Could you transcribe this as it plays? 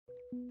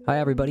Hi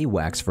everybody,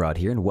 WaxFraud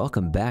here, and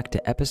welcome back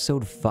to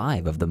episode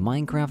 5 of the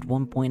Minecraft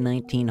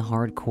 1.19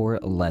 Hardcore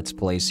Let's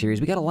Play series.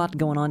 We got a lot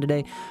going on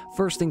today.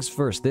 First things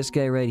first, this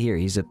guy right here,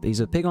 he's a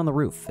pig on the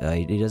roof.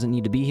 He doesn't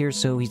need to be here,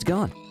 so he's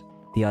gone.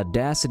 The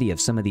audacity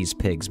of some of these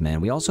pigs, man.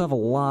 We also have a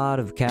lot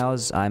of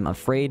cows. I'm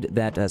afraid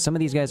that some of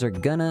these guys are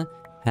gonna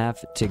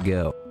have to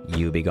go.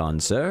 You be gone,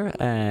 sir,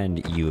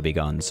 and you be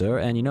gone, sir.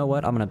 And you know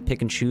what? I'm gonna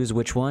pick and choose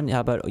which one.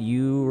 How about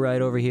you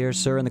right over here,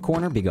 sir, in the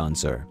corner? Be gone,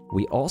 sir.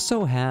 We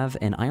also have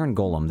an iron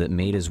golem that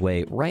made his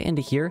way right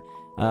into here.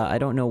 I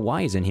don't know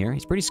why he's in here.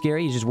 He's pretty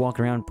scary. He's just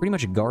walking around pretty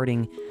much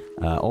guarding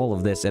all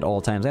of this at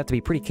all times. I have to be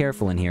pretty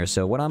careful in here,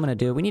 so what I'm gonna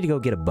do, we need to go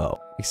get a bow.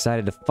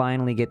 Excited to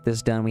finally get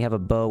this done. We have a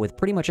bow with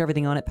pretty much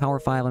everything on it. Power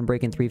 5,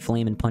 Unbreaking 3,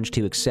 Flame, and Punch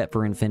 2, except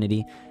for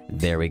Infinity.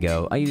 There we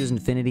go. I use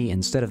Infinity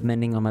instead of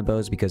Mending on my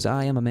bows because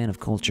I am a man of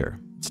culture.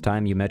 It's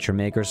time you met your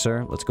maker,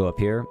 sir. Let's go up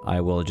here.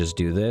 I will just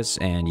do this,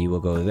 and you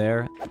will go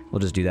there. We'll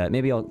just do that.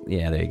 Maybe I'll...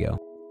 yeah, there you go.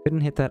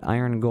 Couldn't hit that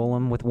iron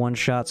golem with one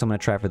shot, so I'm gonna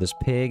try for this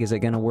pig. Is it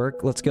gonna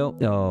work? Let's go.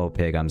 Oh,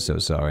 pig, I'm so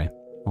sorry.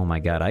 Oh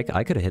my god, I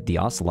could have hit the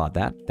ocelot.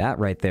 That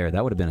right there,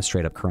 that would have been a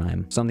straight-up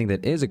crime. Something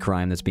that is a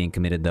crime that's being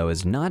committed, though,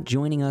 is not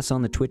joining us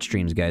on the Twitch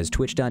streams, guys.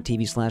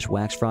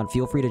 Twitch.tv/WaxFraud.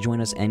 Feel free to join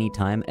us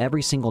anytime.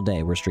 Every single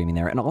day, we're streaming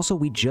there. And also,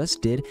 we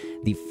just did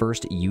the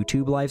first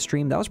YouTube live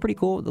stream. That was pretty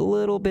cool. A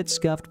little bit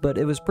scuffed, but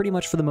it was pretty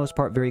much, for the most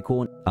part, very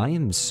cool. I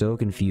am so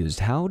confused.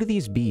 How do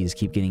these bees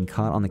keep getting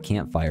caught on the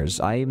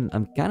campfires? I'm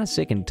kind of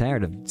sick and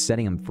tired of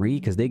setting them free,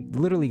 because they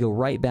literally go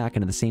right back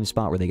into the same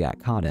spot where they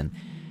got caught in.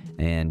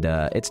 And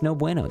it's no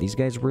bueno. These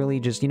guys really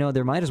just, you know,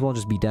 there might as well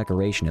just be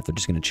decoration if they're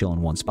just going to chill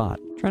in one spot.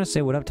 I'm trying to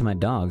say what up to my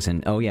dogs.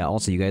 And oh yeah,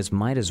 also you guys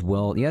might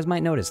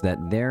notice that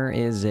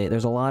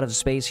there's a lot of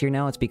space here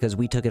now. It's because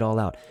we took it all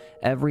out.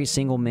 Every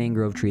single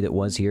mangrove tree that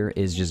was here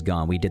is just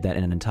gone. We did that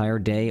in an entire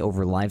day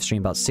over live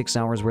stream, about 6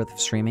 hours worth of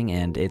streaming,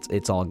 and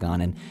it's all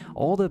gone. And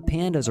all the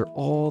pandas are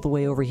all the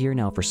way over here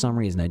now for some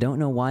reason. I don't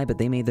know why, but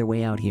they made their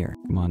way out here.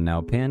 Come on now,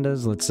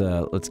 pandas.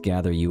 Let's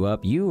gather you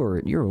up.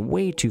 You're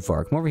way too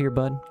far. Come over here,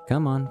 bud.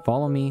 Come on,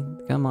 follow me.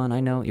 Come on. I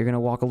know you're gonna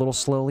walk a little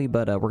slowly,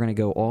 but we're gonna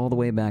go all the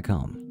way back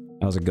home.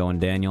 How's it going,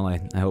 Daniel? I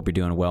hope you're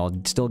doing well.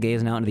 Still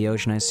gazing out into the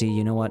ocean, I see.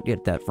 You know what?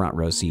 Get that front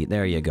row seat.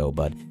 There you go,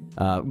 bud.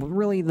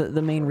 Really,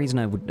 the main reason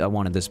I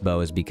wanted this bow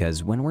is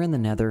because when we're in the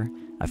nether,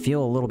 I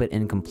feel a little bit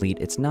incomplete.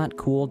 It's not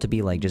cool to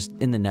be, like, just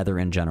in the nether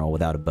in general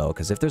without a bow,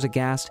 because if there's a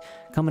ghast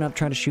coming up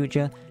trying to shoot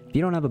you, if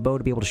you don't have a bow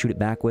to be able to shoot it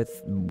back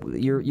with,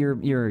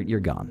 you're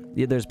gone.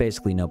 There's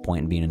basically no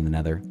point in being in the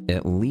nether.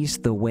 At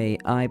least the way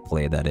I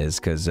play, that is,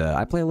 because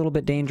I play a little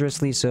bit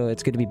dangerously, so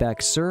it's good to be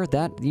back. Sir,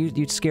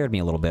 you scared me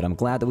a little bit. I'm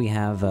glad that we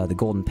have the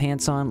golden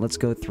pants on. Let's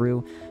go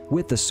through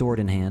with the sword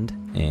in hand.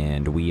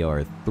 And we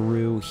are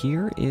through.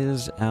 Here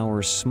is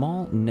our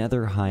small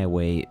nether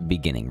highway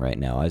beginning right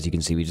now. As you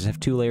can see, we just have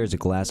 2 layers of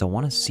glass. I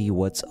want to see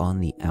what's on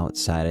the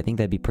outside. I think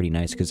that'd be pretty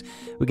nice, because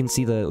we can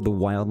see the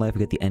wildlife. We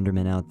got the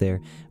enderman out there.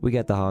 We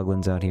got the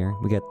hoglins out here.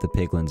 We got the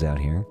piglins out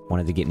here.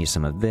 Wanted to get me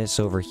some of this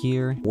over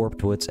here.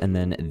 Warped woods, and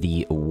then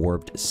the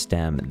warped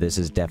stem. This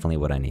is definitely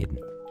what I need.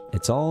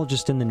 It's all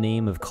just in the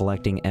name of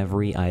collecting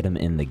every item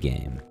in the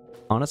game.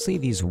 Honestly,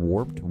 these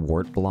warped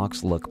wart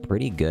blocks look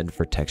pretty good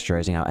for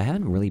texturizing. I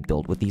haven't really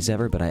built with these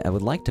ever, but I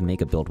would like to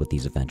make a build with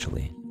these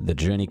eventually. The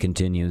journey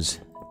continues.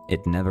 It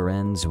never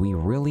ends. We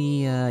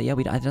really, I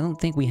don't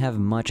think we have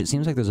much. It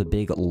seems like there's a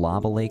big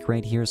lava lake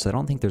right here, so I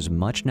don't think there's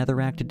much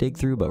netherrack to dig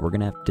through, but we're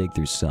gonna have to dig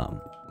through some.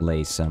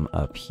 Lay some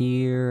up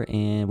here,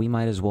 and we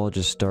might as well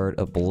just start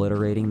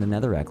obliterating the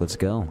netherrack. Let's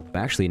go.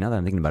 Actually, now that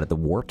I'm thinking about it, the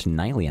warped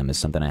nylium is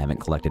something I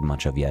haven't collected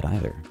much of yet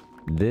either.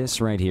 This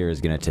right here is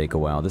gonna take a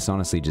while. This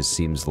honestly just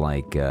seems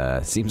like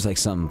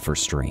something for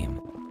stream.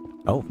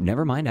 Oh,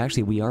 never mind.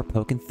 Actually, we are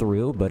poking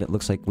through, but it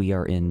looks like we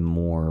are in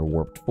more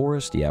warped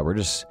forest. Yeah, we're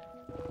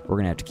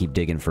gonna have to keep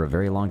digging for a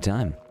very long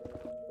time.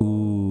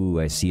 Ooh,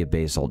 I see a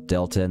basalt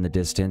delta in the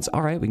distance.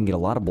 All right, we can get a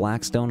lot of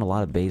blackstone, a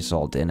lot of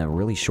basalt in a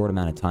really short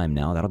amount of time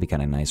now. That'll be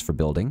kind of nice for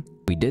building.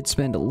 We did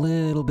spend a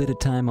little bit of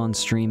time on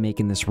stream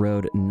making this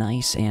road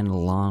nice and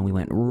long. We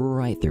went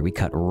right through. We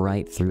cut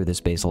right through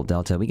this basalt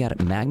delta. We got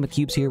magma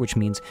cubes here, which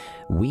means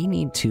we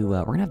need to,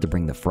 we're gonna have to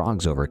bring the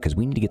frogs over because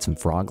we need to get some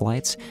frog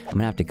lights. I'm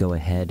gonna have to go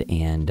ahead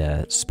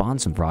and spawn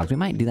some frogs. We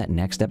might do that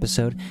next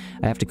episode.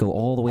 I have to go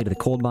all the way to the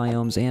cold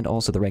biomes and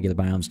also the regular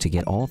biomes to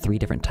get all 3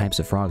 different types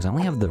of frogs. I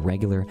only have the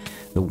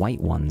white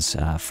ones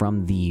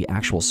from the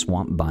actual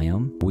swamp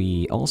biome.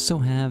 We also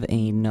have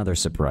another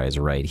surprise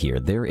right here.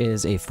 There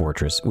is a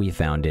fortress. We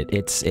found it.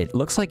 It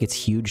looks like it's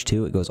huge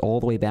too. It goes all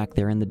the way back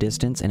there in the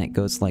distance, and it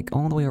goes like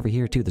all the way over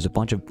here too. There's a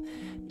bunch of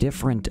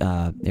different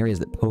areas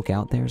that poke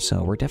out there,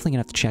 so we're definitely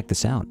gonna have to check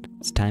this out.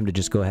 It's time to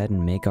just go ahead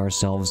and make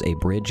ourselves a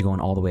bridge going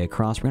all the way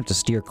across. We're gonna have to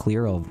steer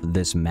clear of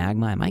this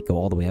magma. I might go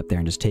all the way up there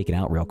and just take it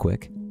out real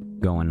quick.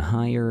 Going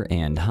higher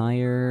and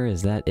higher.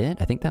 Is that it?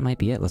 I think that might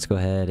be it. Let's go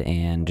ahead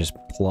and just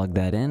plug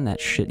that in.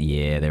 That should...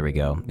 yeah, there we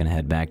go. Gonna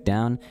head back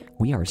down.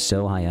 We are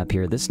so high up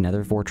here. This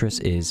nether fortress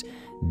is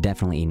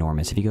definitely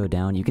enormous. If you go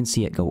down, you can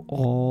see it go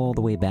all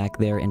the way back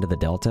there into the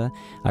delta.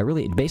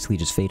 It basically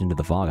just fade into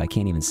the fog. I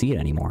can't even see it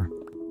anymore.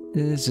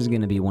 This is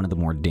going to be one of the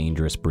more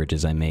dangerous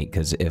bridges I make,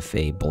 because if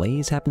a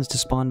blaze happens to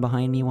spawn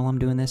behind me while I'm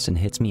doing this and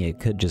hits me, it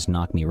could just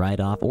knock me right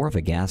off, or if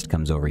a ghast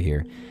comes over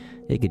here,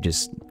 it could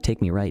just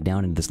take me right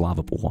down into this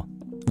lava pool.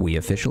 We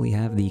officially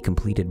have the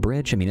completed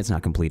bridge. I mean, it's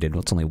not completed,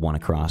 it's only one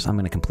across. I'm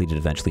going to complete it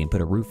eventually and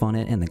put a roof on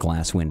it and the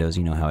glass windows,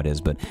 you know how it is,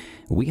 but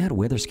we got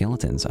wither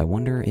skeletons. I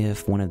wonder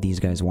if one of these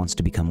guys wants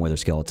to become wither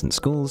skeleton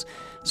skulls,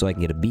 so I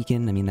can get a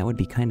beacon. I mean, that would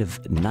be kind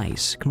of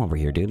nice. Come over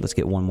here, dude. Let's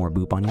get one more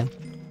boop on you.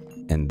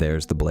 And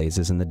there's the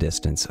blazes in the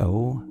distance.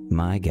 Oh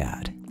my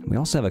god. We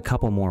also have a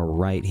couple more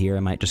right here. I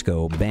might just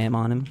go bam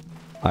on him.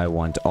 I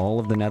want all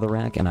of the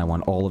netherrack, and I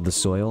want all of the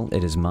soil.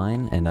 It is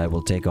mine, and I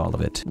will take all of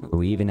it.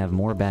 We even have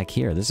more back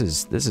here. This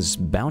is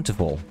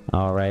bountiful.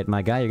 All right,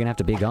 my guy, you're gonna have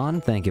to be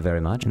gone. Thank you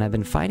very much. And I've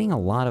been fighting a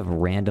lot of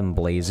random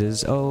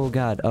blazes. Oh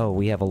god. Oh,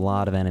 we have a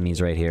lot of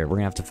enemies right here. We're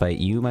gonna have to fight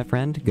you, my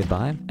friend.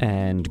 Goodbye.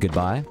 And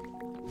goodbye.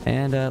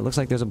 And looks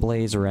like there's a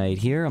blaze right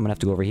here. I'm gonna have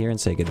to go over here and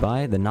say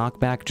goodbye. The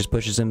knockback just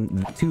pushes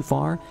him too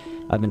far.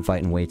 I've been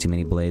fighting way too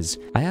many blaze.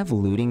 I have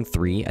looting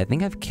 3. I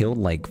think I've killed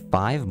like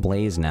 5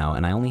 blaze now,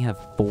 and I only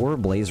have 4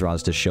 blaze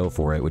rods to show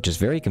for it, which is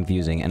very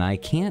confusing, and I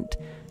can't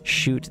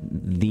shoot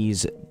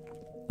these...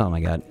 Oh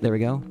my god, there we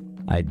go.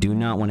 I do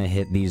not want to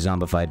hit these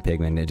zombified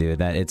pigmen to do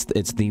that.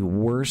 It's the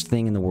worst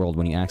thing in the world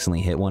when you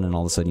accidentally hit one and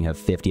all of a sudden you have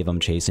 50 of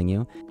them chasing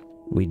you.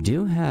 We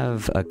do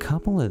have a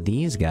couple of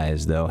these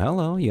guys, though.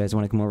 Hello, you guys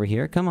want to come over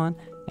here? Come on.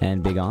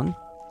 And big on.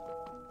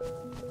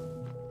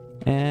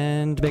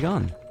 And big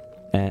on.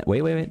 And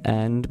wait.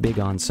 And big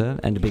on, sir.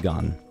 And big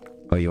on.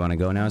 Oh, you want to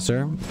go now,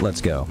 sir?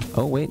 Let's go.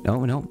 Oh, wait.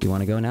 Oh, no. You want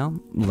to go now?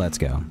 Let's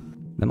go.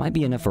 That might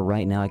be enough for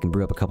right now. I can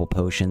brew up a couple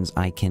potions.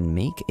 I can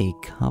make a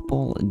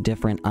couple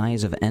different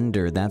Eyes of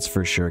Ender, that's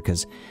for sure,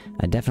 because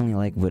I definitely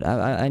like what...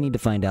 I need to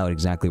find out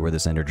exactly where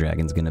this Ender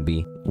Dragon's gonna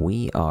be.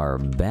 We are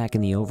back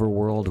in the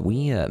overworld.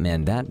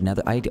 Man, that... Now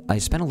that I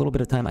spent a little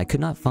bit of time. I could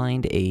not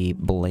find a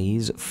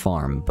blaze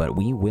farm, but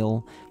we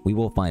will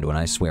find one.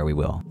 I swear we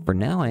will. For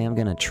now, I am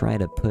gonna try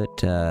to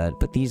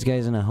put these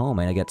guys in a home.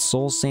 I got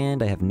soul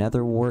sand. I have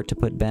nether wart to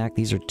put back.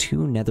 These are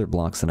 2 nether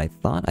blocks that I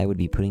thought I would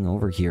be putting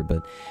over here,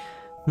 but...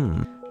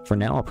 For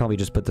now, I'll probably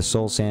just put the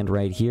soul sand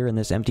right here in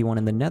this empty one.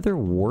 And the nether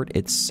wart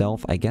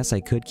itself, I guess I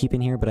could keep in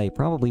here, but I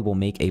probably will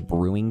make a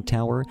brewing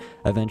tower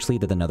eventually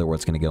that the nether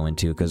wart's going to go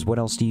into, because what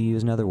else do you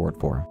use nether wart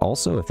for?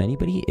 Also, if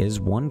anybody is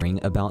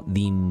wondering about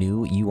the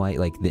new UI,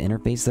 like the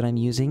interface that I'm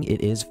using,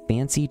 it is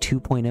Fancy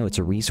 2.0. It's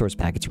a resource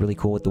pack. It's really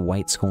cool with the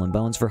white skull and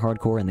bones for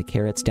hardcore and the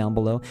carrots down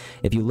below.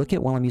 If you look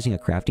at while I'm using a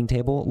crafting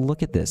table,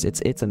 look at this.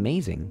 It's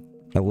amazing.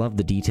 I love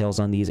the details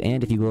on these,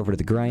 and if you go over to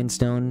the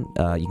grindstone,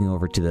 you can go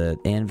over to the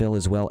anvil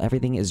as well.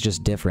 Everything is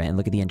just different. And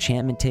look at the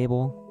enchantment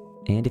table.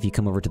 And if you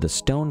come over to the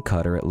stone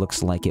cutter, it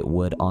looks like it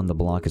would on the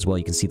block as well.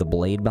 You can see the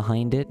blade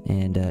behind it.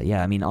 And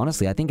yeah, I mean,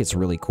 honestly, I think it's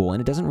really cool.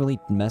 And it doesn't really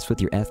mess with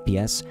your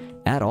FPS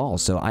at all.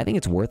 So I think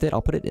it's worth it.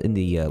 I'll put it in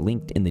the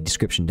link in the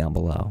description down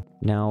below.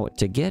 Now,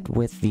 to get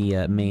with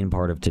the main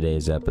part of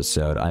today's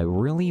episode, I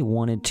really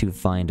wanted to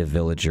find a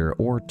villager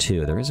or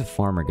 2. There is a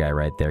farmer guy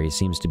right there. He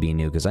seems to be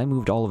new because I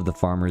moved all of the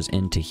farmers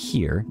into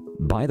here.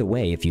 By the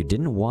way, if you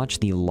didn't watch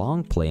the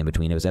long play in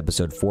between, it was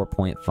episode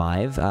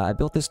 4.5. I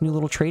built this new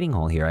little trading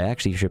hall here. I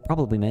actually should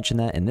probably mention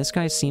that. And this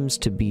guy seems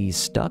to be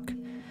stuck.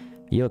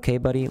 You okay,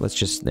 buddy? Let's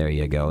just... There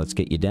you go. Let's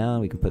get you down.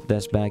 We can put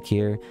this back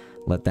here.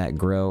 Let that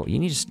grow. You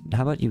need to...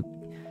 How about you...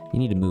 You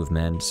need to move,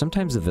 man.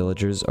 Sometimes the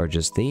villagers are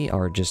just... They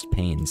are just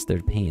pains.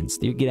 They're pains.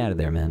 You get out of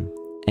there, man.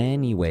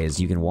 Anyways,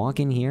 you can walk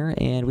in here,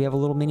 and we have a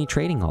little mini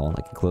trading hall.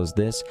 I can close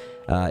this.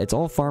 It's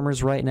all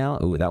farmers right now.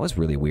 Ooh, that was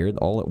really weird.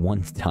 All at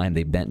one time,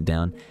 they bent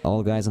down.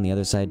 All the guys on the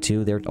other side,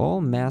 too. They're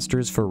all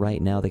masters for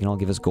right now. They can all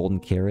give us golden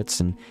carrots,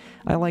 and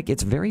I like...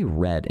 It's very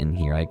red in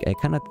here. I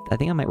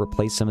think I might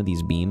replace some of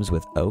these beams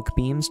with oak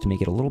beams to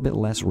make it a little bit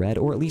less red,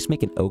 or at least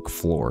make an oak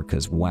floor,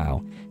 because,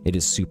 wow, it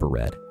is super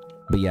red.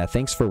 But yeah,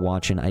 thanks for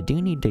watching. I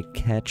do need to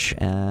catch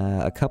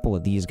a couple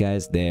of these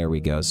guys. There we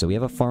go. So we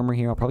have a farmer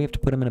here. I'll probably have to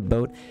put him in a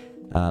boat.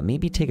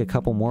 Maybe take a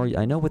couple more.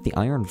 I know with the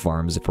iron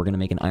farms, if we're going to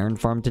make an iron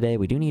farm today,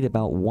 we do need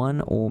about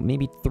 1 or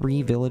maybe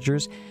 3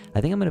 villagers.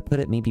 I think I'm going to put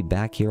it maybe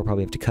back here. We'll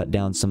probably have to cut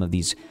down some of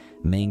these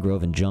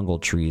mangrove and jungle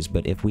trees.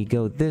 But if we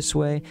go this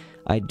way,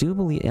 I do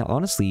believe,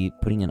 honestly,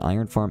 putting an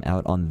iron farm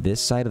out on this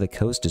side of the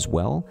coast as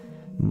well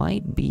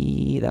might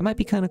be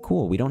kind of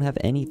cool. We don't have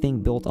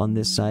anything built on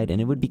this side, and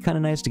it would be kind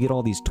of nice to get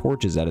all these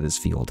torches out of this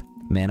field.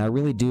 Man, I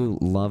really do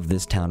love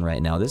this town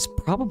right now. This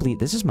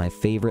is my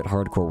favorite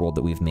hardcore world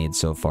that we've made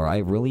so far. I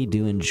really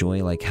do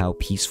enjoy, like, how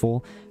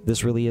peaceful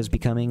this really is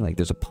becoming. Like,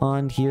 there's a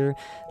pond here.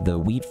 The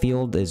wheat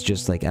field is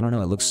just, like, I don't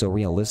know, it looks so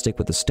realistic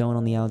with the stone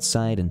on the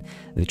outside, and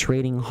the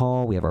trading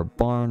hall. We have our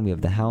barn. We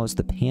have the house,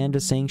 the panda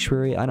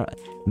sanctuary.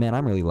 Man,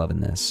 I'm really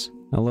loving this.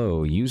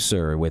 Hello, you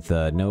sir, with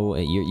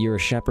you're a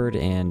shepherd,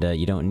 and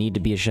you don't need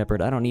to be a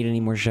shepherd. I don't need any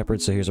more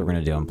shepherds, so here's what we're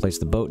gonna do. I'm gonna place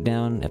the boat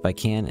down, if I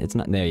can. It's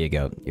not... There you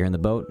go. You're in the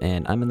boat,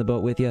 and I'm in the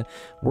boat with you.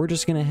 We're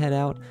just gonna head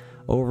out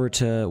over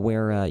to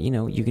where, you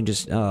know, you can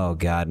just... Oh,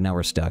 God, now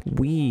we're stuck.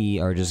 We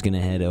are just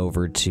gonna head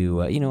over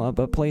to, you know,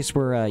 a place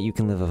where you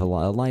can live a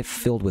life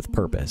filled with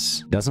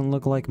purpose. Doesn't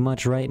look like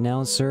much right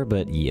now, sir,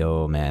 but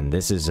yo, man,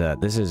 this is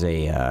about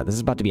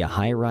to be a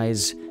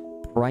high-rise,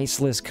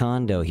 priceless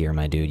condo here,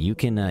 my dude. You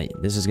can,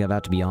 this is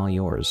about to be all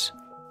yours.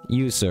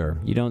 You, sir,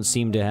 you don't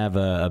seem to have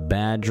a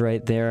badge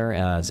right there.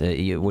 What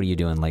are you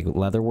doing, like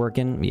leather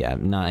working? Yeah,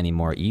 not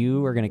anymore.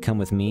 You are gonna come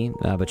with me,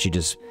 but you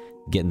just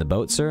get in the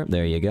boat, sir.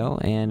 There you go,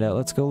 and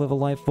let's go live a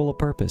life full of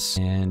purpose.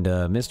 And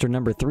Mr.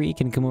 Number 3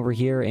 can come over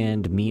here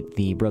and meet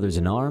the brothers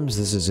in arms.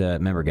 This is,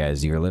 remember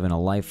guys, you're living a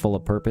life full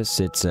of purpose.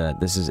 It's,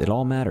 it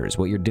all matters.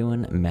 What you're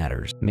doing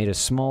matters. Made a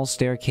small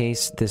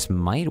staircase. This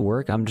might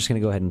work. I'm just gonna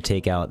go ahead and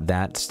take out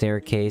that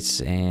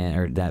staircase,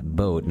 or that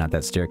boat, not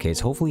that staircase.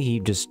 Hopefully he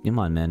just, come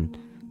on, man.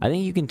 I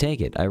think you can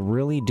take it. I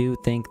really do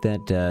think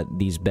that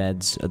these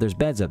beds... there's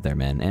beds up there,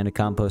 man, and a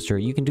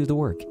composter. You can do the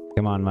work.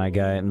 Come on, my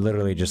guy. I'm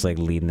literally just, like,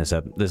 leading this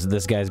up.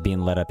 This guy's being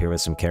led up here with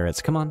some carrots.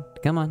 Come on.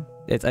 Come on.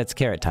 It's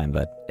carrot time,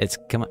 bud.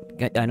 Come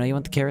on. I know you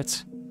want the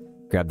carrots.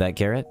 Grab that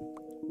carrot.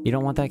 You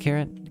don't want that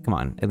carrot? Come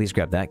on. At least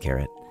grab that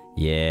carrot.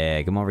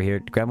 Yeah, come over here.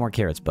 Grab more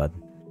carrots, bud.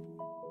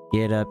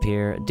 Get up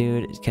here.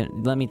 Dude,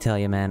 let me tell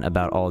you, man,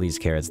 about all these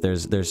carrots.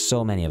 There's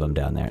so many of them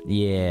down there.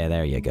 Yeah,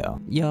 there you go.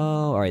 Yo!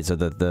 Alright, so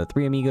the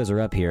 3 amigos are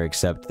up here,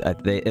 except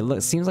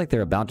it seems like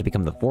they're about to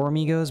become the 4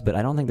 amigos, but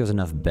I don't think there's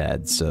enough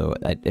beds, so,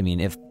 I mean,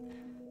 if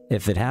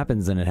it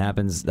happens, then it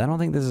happens. I don't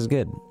think this is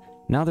good.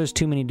 Now there's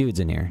too many dudes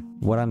in here.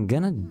 What I'm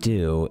gonna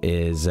do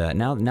is,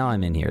 now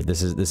I'm in here.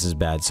 This is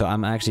bad, so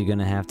I'm actually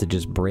gonna have to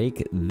just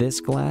break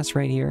this glass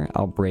right here.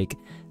 I'll break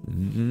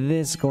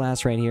this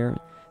glass right here.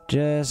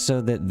 Just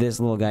so that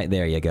this little guy...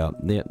 There you go.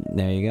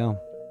 There you go.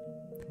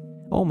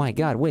 Oh my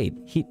god, wait.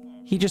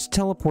 He just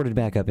teleported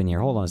back up in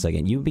here. Hold on a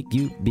second. You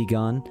be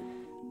gone.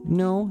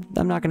 No,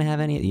 I'm not gonna have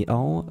any...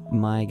 Oh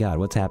my god,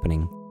 what's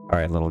happening?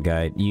 Alright, little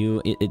guy.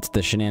 It's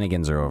the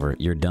shenanigans are over.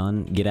 You're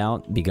done. Get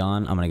out. Be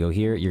gone. I'm gonna go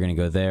here. You're gonna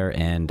go there.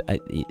 And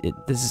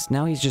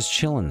now he's just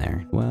chilling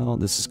there. Well,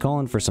 this is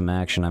calling for some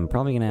action. I'm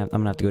gonna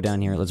have to go down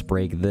here. Let's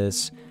break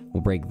this.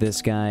 We'll break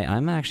this guy.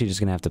 I'm actually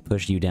just gonna have to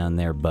push you down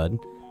there, bud.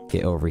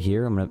 Get over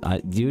here.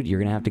 Dude, you're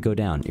gonna have to go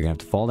down. You're gonna have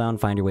to fall down,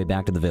 find your way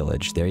back to the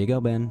village. There you go,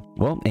 Ben.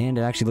 Well, and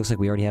it actually looks like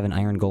we already have an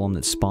iron golem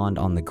that spawned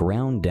on the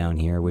ground down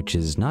here, which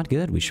is not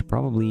good. We should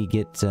probably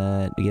get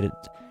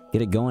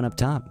it going up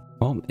top.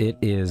 Well, it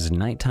is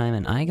nighttime,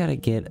 and I gotta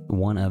get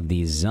one of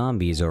these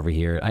zombies over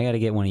here. I gotta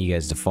get one of you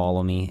guys to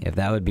follow me, if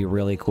that would be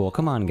really cool.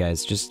 Come on,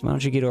 guys. Just, why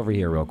don't you get over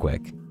here real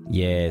quick?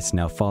 Yes,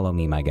 now follow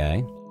me, my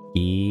guy.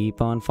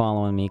 Keep on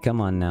following me.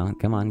 Come on now.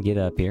 Come on, get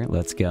up here.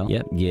 Let's go.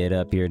 Yep, get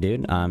up here,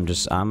 dude. I'm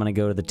gonna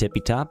go to the tippy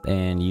top,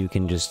 and you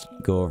can just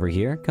go over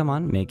here. Come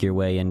on, make your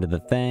way into the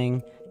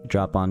thing.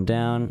 Drop on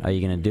down. Are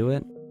you gonna do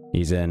it?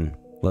 He's in.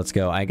 Let's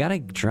go. I gotta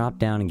drop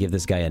down and give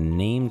this guy a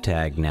name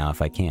tag now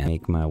if I can.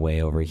 Make my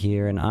way over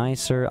here. And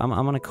sir, I'm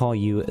gonna call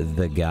you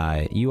the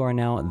guy. You are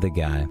now the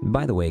guy.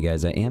 By the way,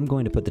 guys, I am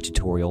going to put the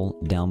tutorial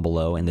down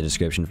below in the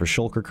description for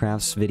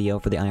Shulkercraft's video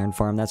for the iron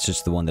farm. That's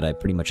just the one that I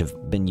pretty much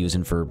have been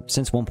using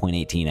since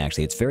 1.18,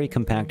 actually. It's very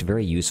compact,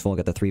 very useful. I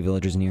got the 3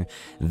 villagers in here.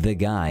 The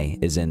guy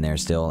is in there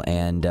still.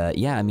 And,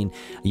 yeah, I mean,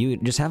 you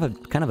just have a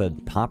kind of a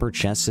hopper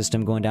chest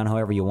system going down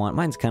however you want.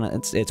 Mine's kind of,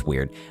 it's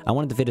weird. I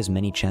wanted to fit as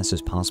many chests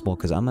as possible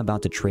because I'm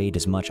about to trade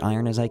as much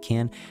iron as I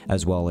can,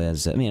 as well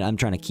as, I mean, I'm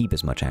trying to keep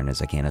as much iron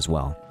as I can as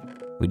well.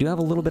 We do have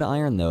a little bit of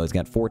iron, though. It's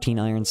got 14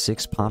 iron,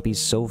 6 poppies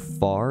so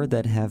far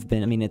that have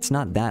been... I mean, it's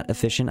not that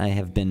efficient. I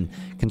have been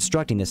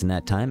constructing this in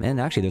that time, and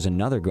actually, there's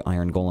another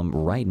iron golem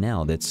right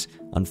now that's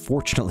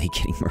unfortunately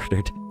getting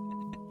murdered.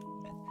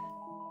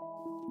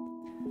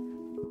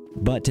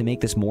 But to make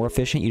this more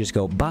efficient, you just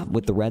go bop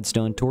with the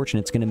redstone torch, and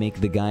it's going to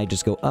make the guy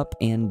just go up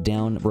and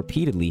down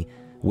repeatedly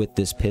with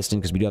this piston,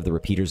 because we do have the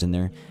repeaters in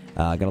there.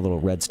 I got a little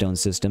redstone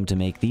system to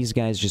make these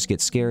guys just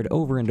get scared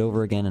over and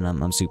over again, and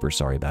I'm super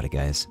sorry about it,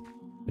 guys.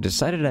 I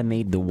decided I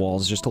made the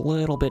walls just a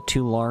little bit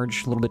too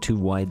large, a little bit too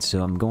wide,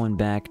 so I'm going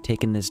back,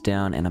 taking this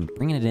down, and I'm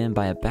bringing it in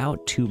by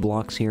about 2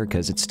 blocks here,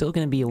 because it's still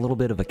going to be a little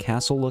bit of a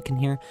castle look in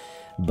here,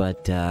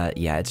 but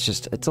yeah, it's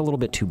a little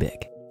bit too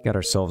big. Got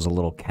ourselves a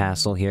little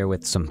castle here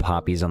with some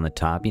poppies on the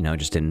top, you know,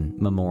 just in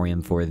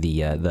memoriam for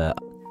the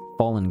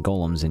fallen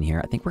golems in here.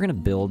 I think we're going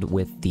to build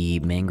with the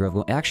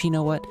mangrove. Actually, you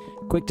know what?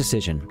 Quick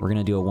decision. We're going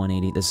to do a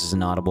 180. This is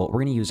an audible. We're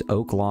going to use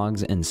oak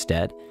logs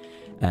instead.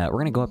 We're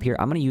going to go up here.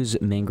 I'm going to use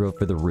mangrove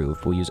for the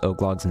roof. We'll use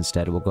oak logs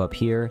instead. We'll go up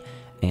here,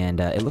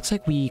 and it looks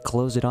like we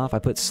close it off. I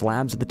put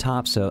slabs at the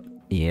top, so...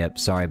 Yep,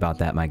 sorry about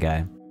that, my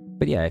guy.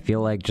 But yeah, I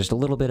feel like just a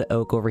little bit of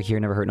oak over here.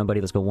 Never hurt nobody.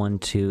 Let's go 1,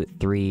 2,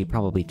 3.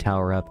 Probably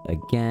tower up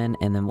again,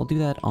 and then we'll do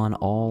that on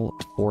all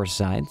 4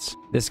 sides.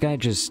 This guy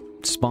just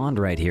spawned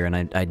right here, and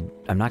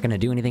I'm not gonna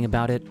do anything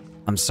about it.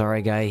 I'm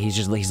sorry, guy.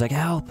 He's like,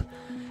 help!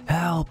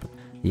 Help!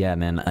 Yeah,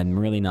 man, I'm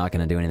really not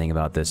gonna do anything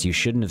about this. You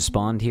shouldn't have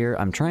spawned here.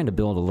 I'm trying to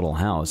build a little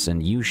house,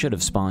 and you should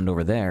have spawned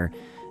over there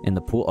in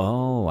the pool.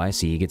 Oh, I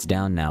see. He gets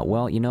down now.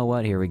 Well, you know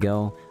what? Here we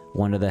go.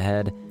 1 to the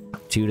head,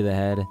 2 to the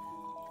head,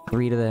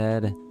 3 to the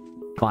head,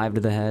 5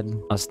 to the head.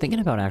 I was thinking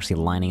about actually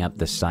lining up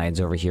the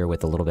sides over here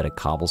with a little bit of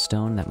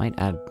cobblestone. That might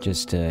add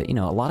just, you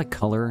know, a lot of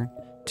color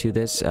to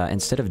this.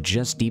 Instead of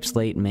just deep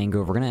slate and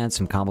mangrove, we're going to add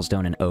some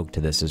cobblestone and oak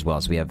to this as well.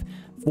 So we have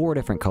 4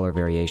 different color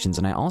variations,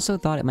 and I also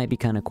thought it might be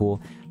kind of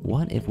cool.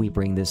 What if we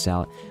bring this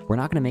out? We're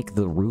not going to make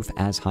the roof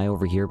as high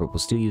over here, but we'll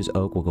still use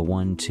oak. We'll go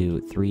 1,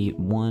 2, 3,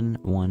 1,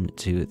 1,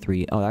 2,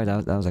 3. Oh,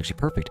 that was actually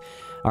perfect.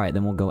 All right,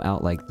 then we'll go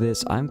out like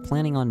this. I'm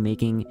planning on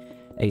making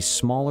a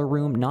smaller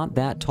room, not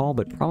that tall,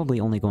 but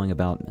probably only going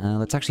about,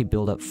 let's actually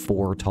build up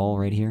 4 tall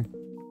right here.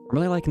 I'm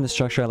really liking the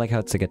structure. I like how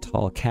it's like a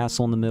tall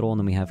castle in the middle, and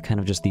then we have kind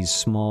of just these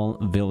small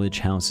village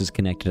houses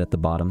connected at the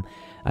bottom.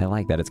 I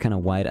like that. It's kind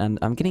of wide, and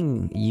I'm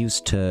getting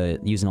used to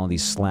using all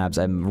these slabs.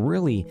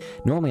 Normally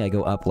I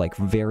go up like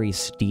very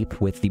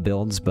steep with the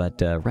builds,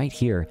 but right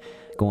here,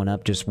 going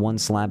up just 1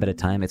 slab at a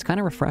time, it's kind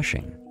of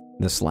refreshing.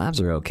 The slabs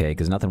are okay,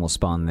 because nothing will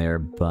spawn there,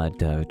 but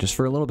just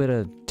for a little bit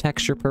of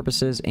texture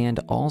purposes, and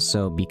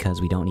also because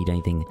we don't need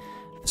anything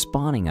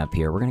spawning up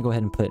here, we're going to go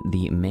ahead and put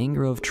the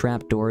mangrove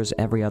trapdoors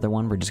every other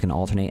one. We're just going to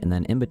alternate, and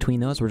then in between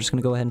those, we're just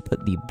going to go ahead and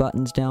put the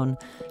buttons down.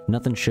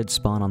 Nothing should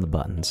spawn on the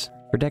buttons.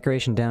 For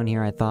decoration down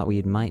here, I thought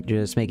we might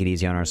just make it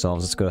easy on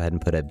ourselves. Let's go ahead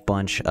and put a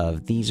bunch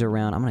of these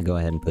around. I'm going to go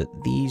ahead and put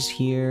these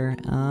here.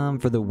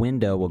 For the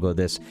window, we'll go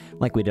this,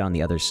 like we did on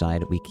the other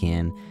side. We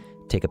can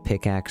take a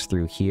pickaxe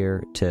through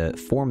here to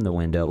form the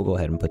window. We'll go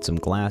ahead and put some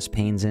glass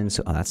panes in.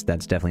 So that's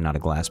definitely not a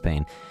glass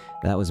pane.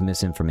 That was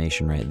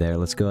misinformation right there.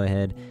 Let's go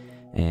ahead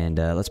and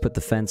let's put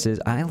the fences.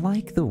 I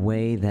like the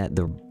way that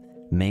the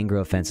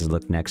mangrove fences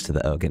look next to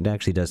the oak. It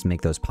actually does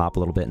make those pop a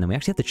little bit. And then we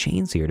actually have the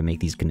chains here to make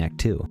these connect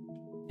too.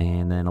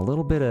 And then a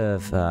little bit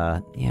of,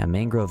 yeah,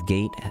 mangrove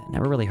gate.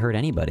 Never really hurt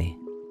anybody.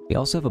 We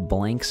also have a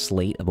blank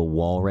slate of a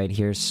wall right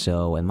here.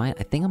 So I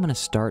think I'm going to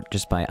start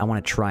just by, I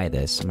want to try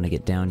this. I'm going to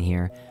get down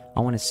here. I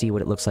want to see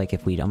what it looks like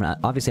if we,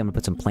 obviously I'm going to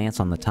put some plants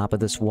on the top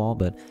of this wall,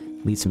 but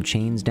lead some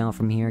chains down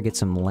from here, get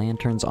some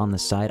lanterns on the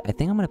side. I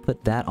think I'm going to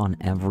put that on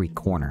every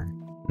corner.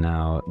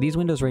 Now, these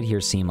windows right here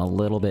seem a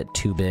little bit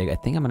too big. I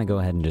think I'm going to go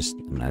ahead and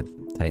I'm going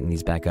to tighten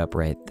these back up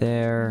right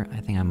there. I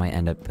think I might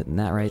end up putting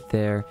that right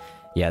there.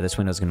 Yeah, this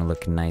window's going to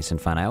look nice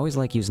and fun. I always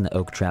like using the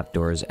oak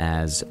trapdoors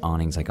as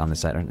awnings, like on the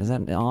side. Is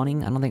that an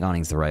awning? I don't think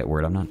awning's the right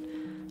word. I'm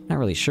not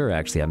really sure,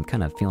 actually. I'm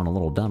kind of feeling a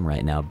little dumb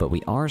right now, but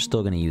we are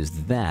still going to use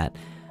that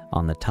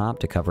on the top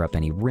to cover up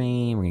any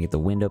rain. We're going to get the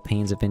window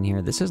panes up in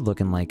here. This is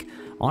looking like,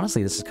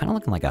 honestly, this is kind of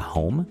looking like a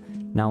home.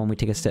 Now, when we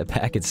take a step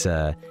back, it's,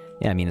 yeah,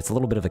 I mean, it's a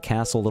little bit of a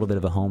castle, a little bit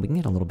of a home. We can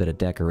get a little bit of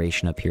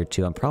decoration up here,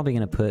 too. I'm probably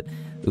going to put,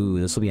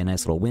 ooh, this will be a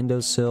nice little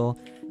windowsill.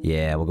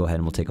 Yeah, we'll go ahead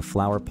and we'll take a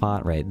flower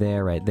pot right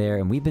there,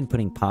 and we've been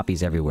putting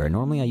poppies everywhere.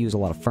 Normally, I use a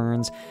lot of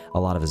ferns, a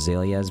lot of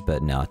azaleas,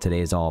 but no, today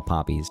is all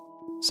poppies.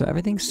 So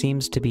everything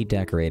seems to be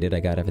decorated. I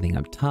got everything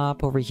up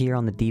top over here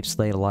on the deep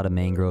slate, a lot of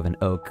mangrove and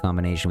oak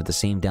combination with the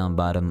same down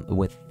bottom,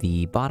 with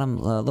the bottom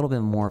a little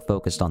bit more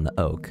focused on the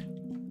oak.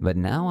 But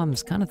now I'm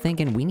just kind of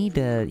thinking we need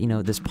to, you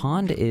know, this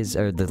pond is,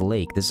 or the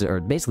lake,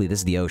 basically this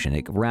is the ocean.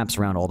 It wraps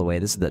around all the way.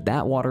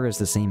 That water is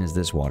the same as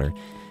this water.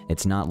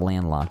 It's not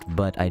landlocked,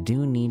 but I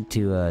do need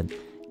to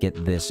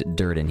get this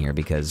dirt in here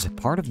because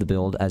part of the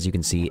build, as you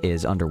can see,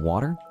 is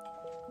underwater.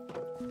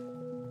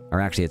 Or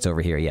actually, it's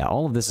over here. Yeah,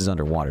 all of this is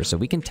underwater, so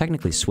we can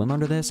technically swim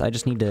under this. I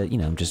just need to, you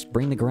know, just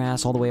bring the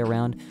grass all the way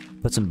around,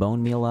 put some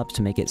bone meal up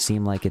to make it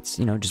seem like it's,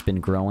 you know, just been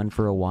growing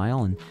for a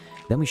while, and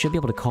then we should be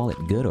able to call it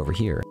good over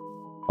here.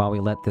 While we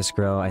let this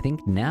grow, I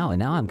think now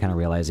I'm kind of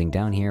realizing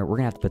down here, we're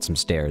going to have to put some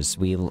stairs.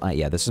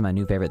 Yeah, this is my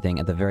new favorite thing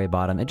at the very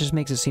bottom. It just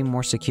makes it seem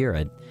more secure.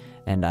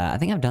 I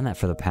think I've done that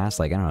for the past,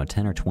 like, I don't know,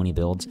 10 or 20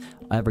 builds.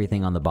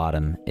 Everything on the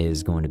bottom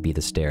is going to be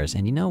the stairs.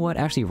 And you know what?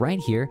 Actually, right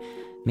here,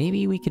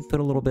 maybe we could put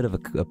a little bit of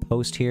a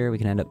post here. We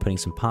can end up putting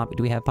some poppy.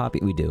 Do we have poppy?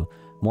 We do.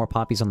 More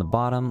poppies on the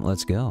bottom.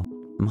 Let's go.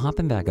 I'm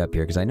hopping back up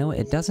here because I know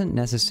it doesn't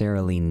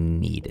necessarily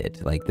need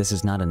it. Like, this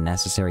is not a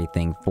necessary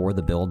thing for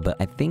the build, but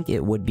I think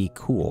it would be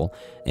cool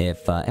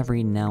if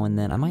every now and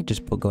then I might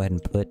just go ahead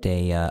and put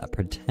a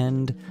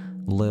pretend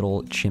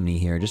little chimney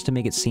here just to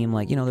make it seem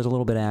like, you know, there's a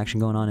little bit of action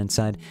going on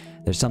inside.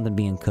 There's something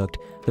being cooked.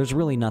 There's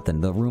really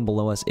nothing. The room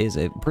below us is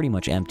pretty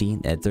much empty.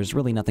 There's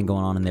really nothing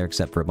going on in there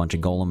except for a bunch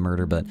of golem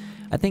murder, but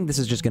I think this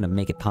is just going to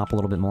make it pop a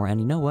little bit more. And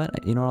you know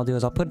what? You know what I'll do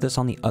is I'll put this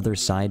on the other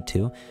side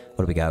too. What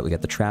do we got? We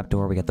got the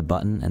trapdoor, we got the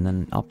button, and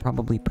then I'll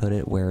probably put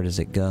it, where does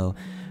it go?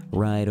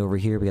 Right over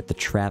here. We got the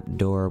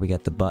trapdoor, we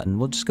got the button.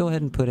 We'll just go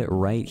ahead and put it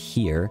right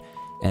here.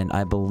 And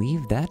I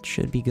believe that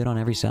should be good on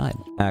every side.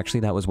 Actually,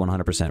 that was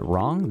 100%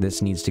 wrong.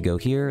 This needs to go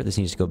here. This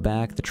needs to go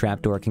back. The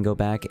trapdoor can go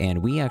back.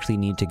 And we actually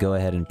need to go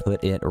ahead and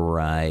put it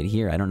right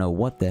here. I don't know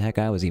what the heck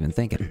I was even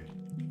thinking.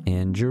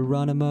 And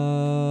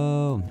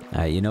Geronimo.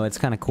 You know, it's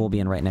kind of cool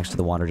being right next to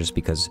the water just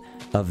because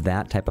of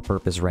that type of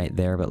purpose right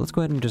there. But let's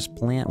go ahead and just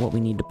plant what we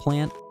need to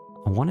plant.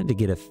 I wanted to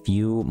get a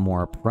few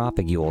more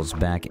propagules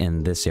back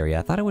in this area.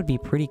 I thought it would be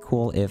pretty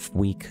cool if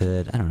we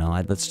could, I don't know,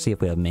 let's see if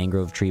we have a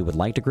mangrove tree would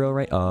like to grow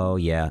right. Oh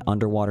yeah,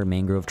 underwater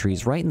mangrove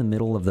trees right in the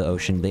middle of the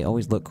ocean. They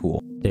always look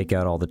cool. Take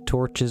out all the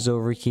torches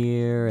over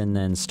here and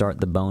then start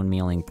the bone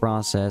mealing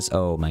process.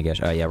 Oh my gosh.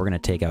 Oh yeah, we're going to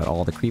take out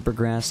all the creeper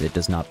grass. It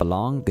does not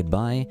belong.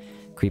 Goodbye.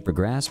 Creeper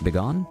grass,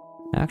 begone.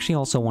 I actually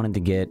also wanted to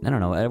get, I don't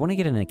know, I want to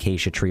get an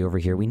acacia tree over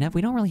here. We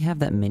don't really have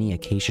that many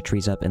acacia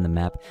trees up in the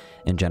map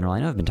in general. I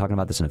know I've been talking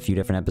about this in a few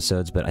different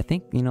episodes, but I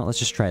think, you know, let's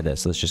just try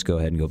this. Let's just go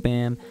ahead and go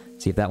bam,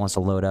 see if that wants to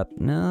load up.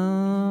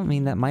 No, I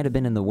mean, that might have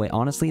been in the way.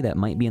 Honestly, that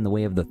might be in the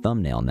way of the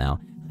thumbnail now.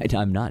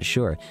 I'm not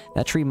sure.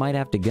 That tree might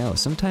have to go.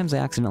 Sometimes I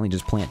accidentally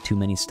just plant too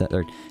many stuff,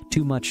 or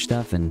too much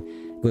stuff, and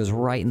it goes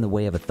right in the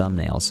way of a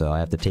thumbnail, so I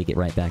have to take it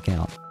right back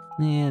out.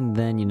 And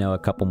then, you know, a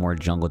couple more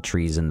jungle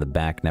trees in the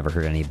back never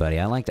hurt anybody.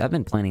 I've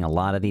been planting a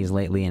lot of these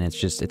lately, and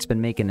it's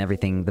been making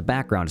everything, the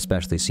background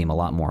especially, seem a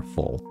lot more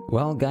full.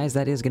 Well, guys,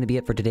 that is going to be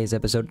it for today's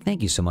episode.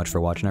 Thank you so much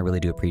for watching. I really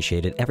do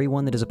appreciate it.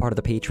 Everyone that is a part of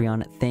the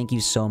Patreon, thank you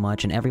so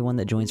much. And everyone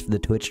that joins for the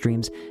Twitch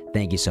streams,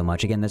 thank you so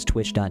much. Again, that's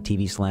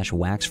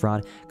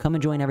twitch.tv/WaxFraud. Come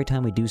and join every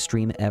time we do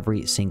stream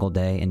every single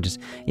day. And just,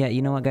 yeah,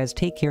 you know what, guys?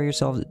 Take care of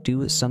yourselves.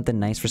 Do something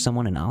nice for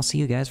someone, and I'll see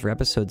you guys for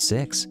episode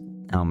 6.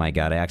 Oh my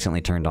god, I accidentally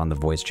turned on the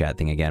voice chat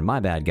thing again. My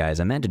bad, guys.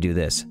 I meant to do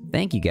this.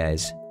 Thank you,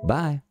 guys.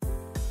 Bye.